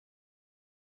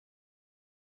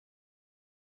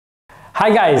Hi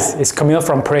guys, it's Camille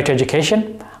from Pareto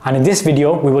Education, and in this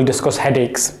video we will discuss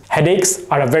headaches. Headaches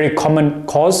are a very common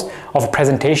cause of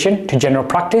presentation to general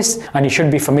practice, and you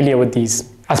should be familiar with these.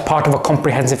 As part of a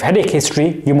comprehensive headache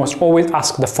history, you must always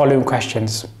ask the following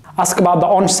questions. Ask about the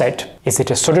onset. Is it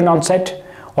a sudden onset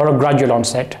or a gradual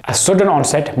onset? A sudden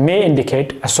onset may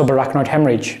indicate a subarachnoid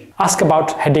hemorrhage. Ask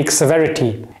about headache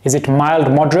severity. Is it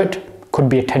mild, moderate, could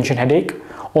be a tension headache,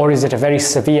 or is it a very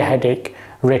severe headache,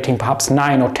 rating perhaps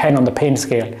 9 or 10 on the pain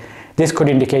scale? This could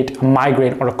indicate a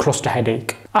migraine or a cluster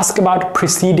headache. Ask about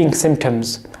preceding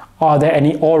symptoms. Are there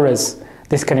any auras?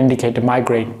 This can indicate a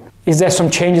migraine. Is there some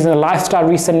changes in the lifestyle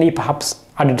recently, perhaps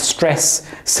added stress,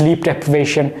 sleep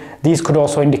deprivation? These could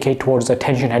also indicate towards a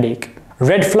tension headache.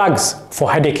 Red flags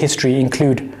for headache history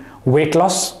include weight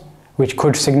loss, which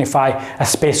could signify a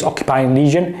space-occupying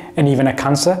lesion and even a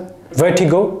cancer.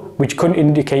 Vertigo, which could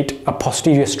indicate a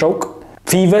posterior stroke.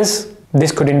 Fevers,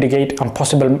 this could indicate a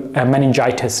possible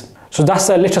meningitis. So that's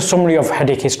a little summary of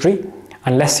headache history,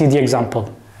 and let's see the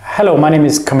example. Hello, my name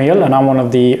is Camille and I'm one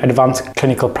of the advanced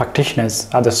clinical practitioners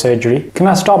at the surgery. Can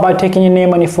I start by taking your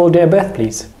name and your full date of birth,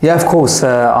 please? Yeah, of course.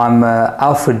 I'm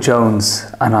Alfred Jones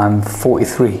and I'm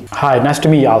 43. Hi, nice to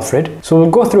meet you, Alfred. So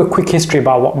we'll go through a quick history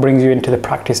about what brings you into the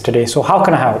practice today. So how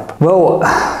can I help? Well,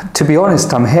 to be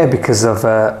honest, I'm here because of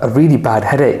a really bad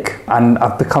headache, and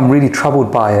I've become really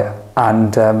troubled by it,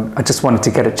 and I just wanted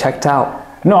to get it checked out.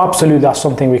 No, absolutely, that's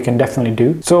something we can definitely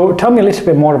do. So tell me a little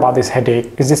bit more about this headache.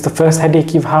 Is this the first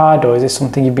headache you've had, or is this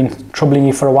something you've been troubling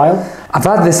you for a while? I've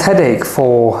had this headache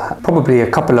for probably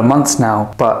a couple of months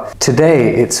now, but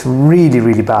today it's really,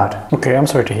 really bad. Okay, I'm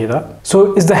sorry to hear that.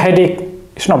 So is the headache,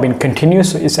 it's not been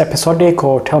continuous, it's episodic,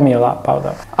 or tell me a lot about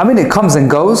that? I mean, it comes and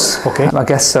goes. Okay. I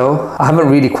guess so. I haven't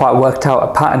really quite worked out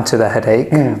a pattern to the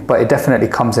headache, but it definitely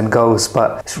comes and goes,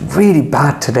 but it's really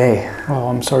bad today. Oh,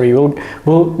 I'm sorry.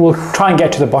 We'll try and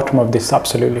get to the bottom of this,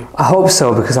 absolutely. I hope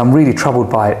so, because I'm really troubled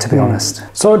by it, to be honest.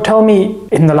 So tell me,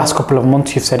 in the last couple of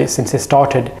months, you've said it since it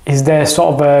started, is there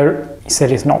sort of a, you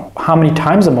said it's not, how many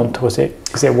times a month was it?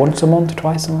 Is it once a month,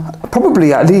 twice a month?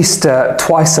 Probably at least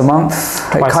twice a month.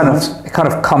 It kind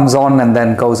of comes on and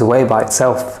then goes away by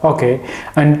itself. Okay,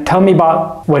 and tell me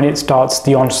about when it starts,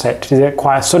 the onset. Is it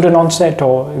quite a sudden onset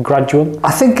or gradual?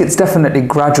 I think it's definitely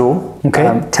gradual.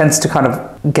 Okay. Tends to kind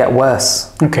of get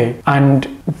worse. Okay, and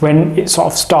when it sort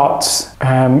of starts,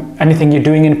 anything you're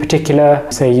doing in particular,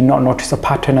 say you not notice a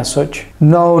pattern as such?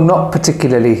 No, not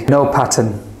particularly, no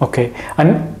pattern. Okay,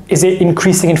 and is it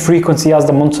increasing in frequency as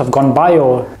the months have gone by,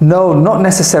 or? No, not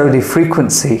necessarily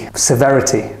frequency,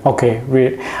 severity. Okay,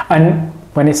 really. And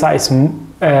when it's at its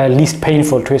least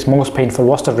painful to its most painful,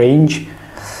 what's the range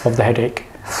of the headache?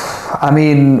 I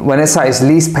mean, when it's at its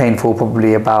least painful,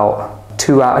 probably about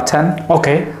 2 out of 10.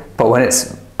 Okay. But when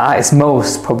it's at its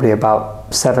most, probably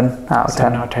about 7 out of 10.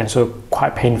 7 out of 10, so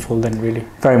quite painful then, really.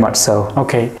 Very much so.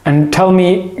 Okay, and tell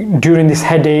me, during this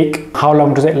headache, how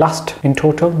long does it last in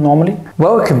total, normally?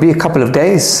 Well, it can be a couple of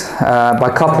days.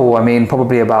 By couple, I mean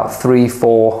probably about 3,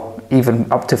 4,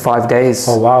 even up to 5 days.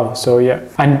 Oh wow, so yeah.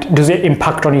 And does it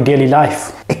impact on your daily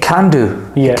life? It can do,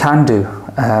 it can do.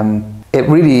 It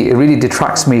really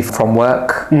detracts me from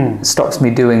work, stops me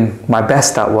doing my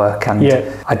best at work, and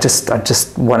I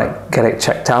just want to get it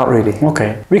checked out, really.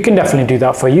 Okay, we can definitely do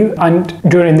that for you. And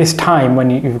during this time when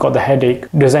you've got the headache,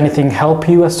 does anything help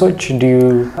you as such? Do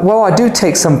you? Well, I do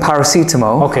take some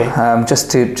paracetamol, okay,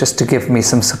 just to give me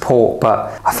some support,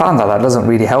 but I found that doesn't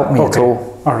really help me at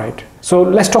all. All right. So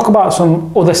let's talk about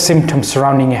some other symptoms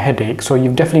surrounding your headache. So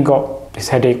you've definitely got this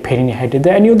headache, pain in your head. Are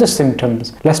there any other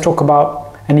symptoms? Let's talk about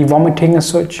any vomiting as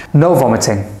such? No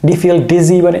vomiting. Do you feel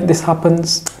dizzy when this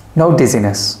happens? No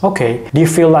dizziness. Okay. Do you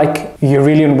feel like you're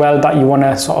really unwell, that you want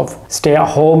to sort of stay at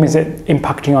home? Is it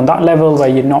impacting on that level where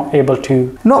you're not able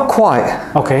to? Not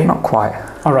quite. Okay. Not quite.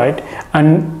 All right.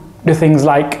 And do things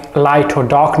like light or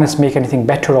darkness make anything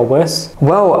better or worse?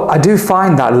 Well, I do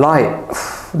find that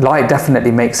light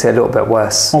definitely makes it a little bit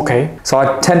worse. Okay. So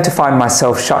I tend to find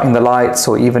myself shutting the lights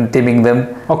or even dimming them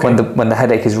when the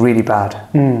headache is really bad.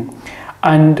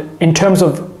 And in terms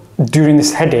of during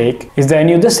this headache, is there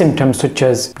any other symptoms such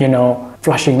as, you know,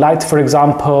 flashing lights, for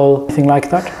example, anything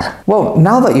like that? Well,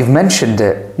 now that you've mentioned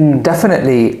it,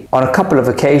 definitely on a couple of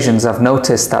occasions I've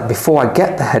noticed that before I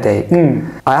get the headache,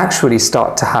 I actually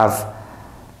start to have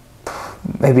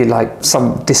maybe like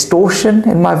some distortion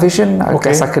in my vision. I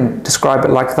guess I can describe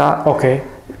it like that. Okay.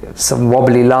 Some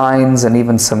wobbly lines and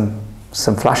even some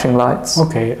flashing lights.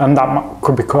 Okay, and that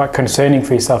could be quite concerning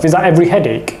for yourself. Is that every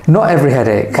headache? Not every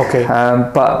headache. Okay.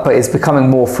 But it's becoming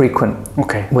more frequent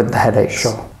with the headaches.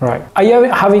 Sure, right. Are you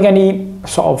having any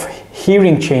sort of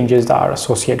hearing changes that are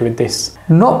associated with this?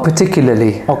 Not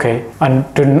particularly. Okay. And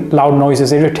do loud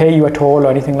noises irritate you at all or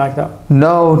anything like that?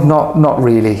 No, not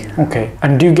really. Okay.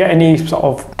 And do you get any sort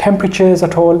of temperatures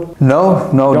at all?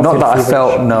 No, not that I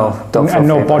felt, no. Don't feel and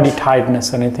no body feverish.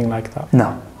 tiredness or anything like that?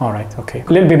 No. All right, okay.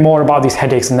 A little bit more about these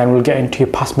headaches and then we'll get into your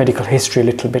past medical history a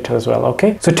little bit as well,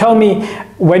 okay? So tell me,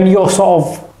 when you're sort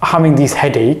of having these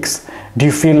headaches, do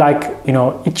you feel like,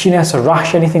 itchiness or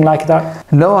rash, anything like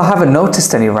that? No, I haven't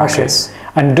noticed any rashes. Okay.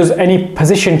 And does any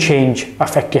position change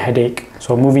affect your headache?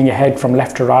 So moving your head from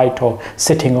left to right or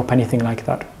sitting up, anything like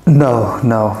that? No.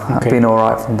 Okay. I've been all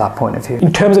right from that point of view.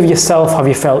 In terms of yourself, have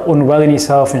you felt unwell in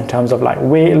yourself in terms of like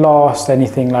weight loss,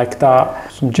 anything like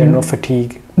that? Some general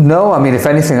fatigue? No, I mean, if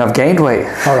anything, I've gained weight.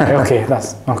 All right, okay,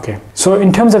 that's okay. So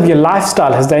in terms of your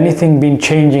lifestyle, has there anything been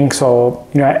changing? So,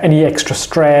 any extra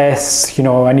stress,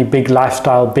 any big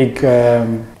lifestyle,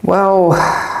 Well,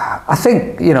 I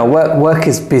think, work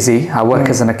is busy. I work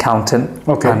as an accountant.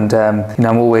 Okay. And,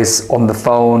 I'm always on the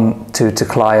phone to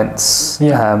clients.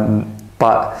 Yeah.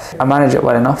 But I manage it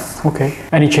well enough. Okay.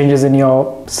 Any changes in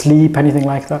your sleep, anything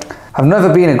like that? I've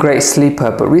never been a great sleeper,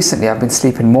 but recently I've been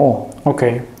sleeping more.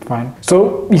 Okay, fine.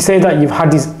 So you say that you've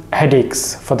had these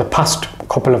headaches for the past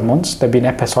couple of months. They've been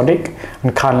episodic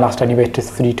and can last anywhere to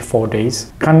 3 to 4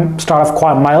 days. Can start off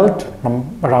quite mild,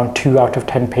 from around 2 out of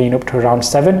 10 pain up to around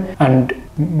 7. And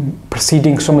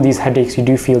preceding some of these headaches, you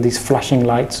do feel these flashing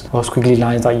lights or squiggly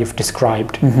lines that you've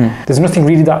described. There's nothing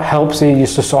really that helps you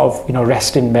just to sort of,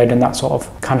 rest in bed, and that sort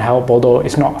of can help, although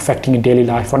it's not affecting your daily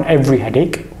life on every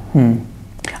headache.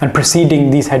 And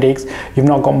preceding these headaches, you've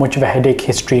not got much of a headache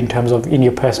history in terms of in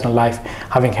your personal life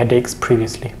having headaches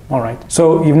previously. All right.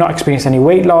 So you've not experienced any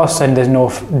weight loss and there's no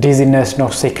dizziness, no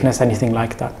sickness, anything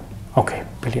like that. Okay,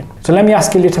 brilliant. So let me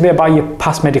ask you a little bit about your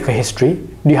past medical history.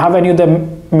 Do you have any other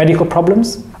medical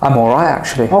problems? I'm all right,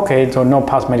 actually. Okay, so no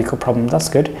past medical problems. That's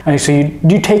good. And so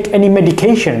do you take any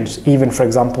medications, even for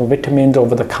example, vitamins,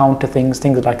 over-the-counter things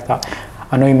like that?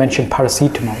 I know you mentioned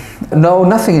paracetamol. No,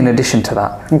 nothing in addition to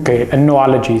that. Okay, and no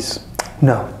allergies?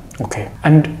 No. Okay,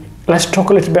 and let's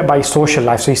talk a little bit about your social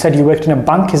life. So you said you worked in a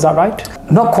bank, is that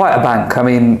right? Not quite a bank. I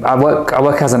mean, I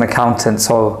work as an accountant,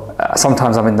 so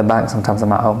sometimes I'm in the bank, sometimes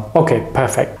I'm at home. Okay,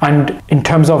 perfect. And in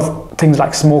terms of things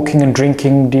like smoking and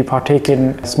drinking, do you partake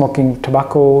in smoking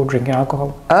tobacco, drinking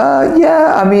alcohol?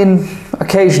 Yeah, I mean,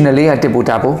 occasionally I dibble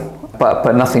dabble.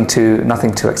 But nothing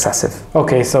too excessive.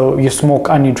 Okay, so you smoke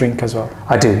and you drink as well?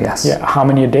 I do, yes. Yeah, how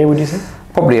many a day would you say?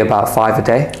 Probably about 5 a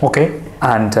day. Okay.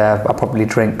 And I probably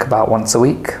drink about once a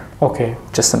week. Okay.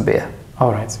 Just some beer.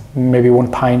 All right, maybe 1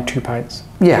 pint, 2 pints?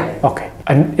 Yeah. Okay.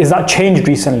 And is that changed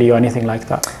recently or anything like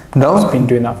that? No. You've been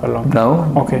doing that for a long time?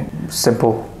 No. Okay.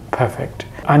 Simple. Perfect.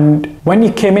 And when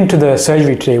you came into the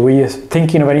surgery today, were you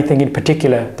thinking of anything in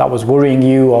particular that was worrying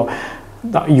you or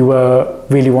that you were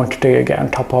really wanted to get on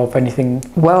top of, anything?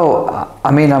 Well, I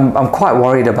mean, I'm quite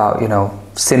worried about,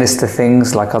 sinister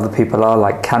things like other people are,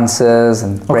 like cancers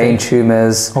and brain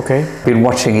tumours. Okay. Been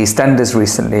watching EastEnders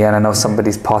recently, and I know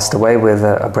somebody's passed away with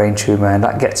a brain tumour, and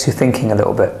that gets you thinking a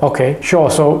little bit. Okay, sure.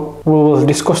 So we'll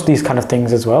discuss these kind of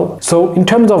things as well. So in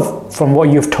terms of, from what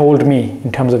you've told me,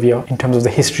 in terms of the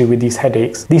history with these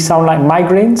headaches, these sound like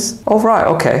migraines? Oh, right.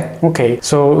 Okay. Okay.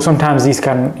 So sometimes these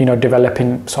can, develop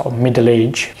in sort of middle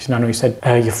age. I know you said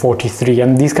you're 43,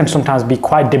 and these can sometimes be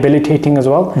quite debilitating as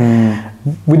well.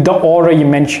 With the aura you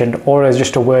mentioned, aura is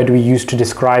just a word we use to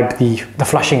describe the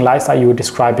flashing lights that you were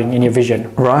describing in your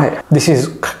vision. Right. This is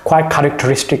quite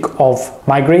characteristic of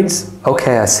migraines.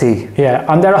 Okay, I see. Yeah,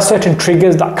 and there are certain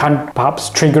triggers that can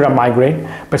perhaps trigger a migraine,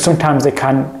 but sometimes they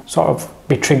can sort of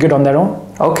be triggered on their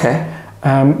own. Okay.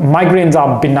 Migraines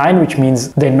are benign, which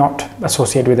means they're not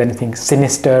associated with anything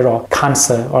sinister or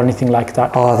cancer or anything like that.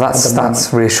 Oh,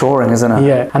 that's reassuring, isn't it?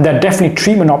 Yeah, and there are definitely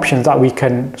treatment options that we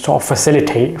can sort of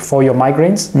facilitate for your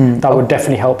migraines that would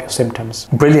definitely help your symptoms.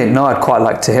 Brilliant. No, I'd quite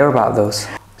like to hear about those.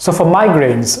 So for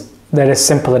migraines, there is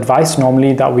simple advice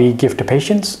normally that we give to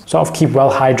patients. Sort of keep well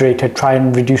hydrated, try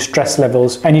and reduce stress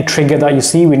levels. Any trigger that you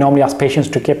see, we normally ask patients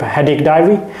to keep a headache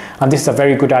diary. And this is a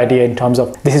very good idea in terms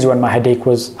of, this is when my headache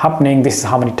was happening, this is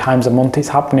how many times a month it's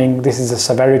happening, this is the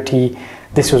severity,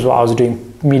 this was what I was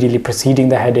doing immediately preceding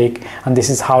the headache, and this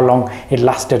is how long it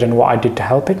lasted and what I did to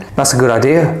help it. That's a good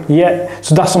idea. Yeah,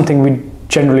 so that's something we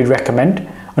generally recommend.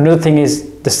 Another thing is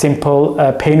the simple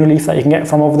pain relief that you can get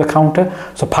from over the counter.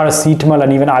 So paracetamol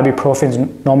and even ibuprofen is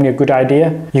normally a good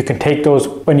idea. You can take those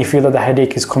when you feel that the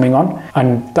headache is coming on,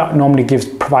 and that normally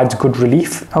provides good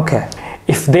relief. Okay.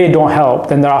 If they don't help,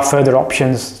 then there are further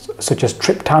options such as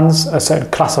triptans, a certain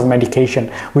class of medication,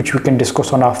 which we can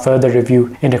discuss on our further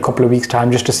review in a couple of weeks'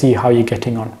 time, just to see how you're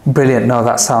getting on. Brilliant. No,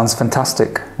 that sounds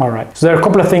fantastic. All right. So there are a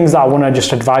couple of things that I want to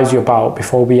just advise you about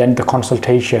before we end the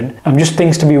consultation. Just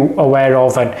things to be aware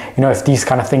of, and if these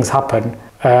kind of things happen,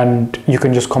 and you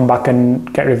can just come back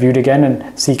and get reviewed again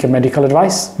and seek a medical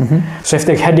advice. So if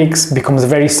the headaches becomes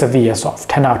very severe, sort of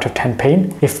 10 out of 10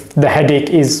 pain, if the headache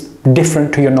is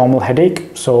different to your normal headache,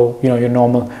 so your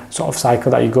normal sort of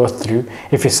cycle that you go through,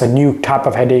 if it's a new type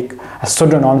of headache, a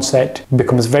sudden onset,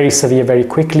 becomes very severe very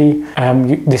quickly,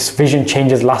 this vision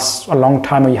changes lasts a long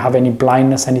time, or you have any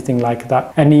blindness, anything like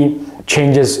that, any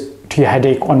changes to your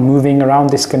headache on moving around,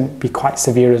 this can be quite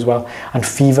severe as well, and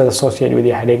fever associated with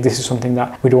your headache, this is something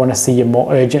that we'd want to see you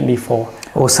more urgently for.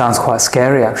 All sounds quite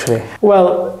scary, actually.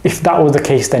 Well, if that was the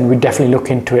case, then we'd definitely look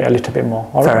into it a little bit more.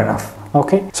 Fair enough.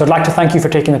 Okay, so I'd like to thank you for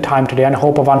taking the time today, and I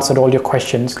hope I've answered all your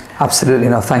questions. Absolutely.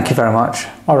 No, thank you very much.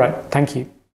 All right, thank you.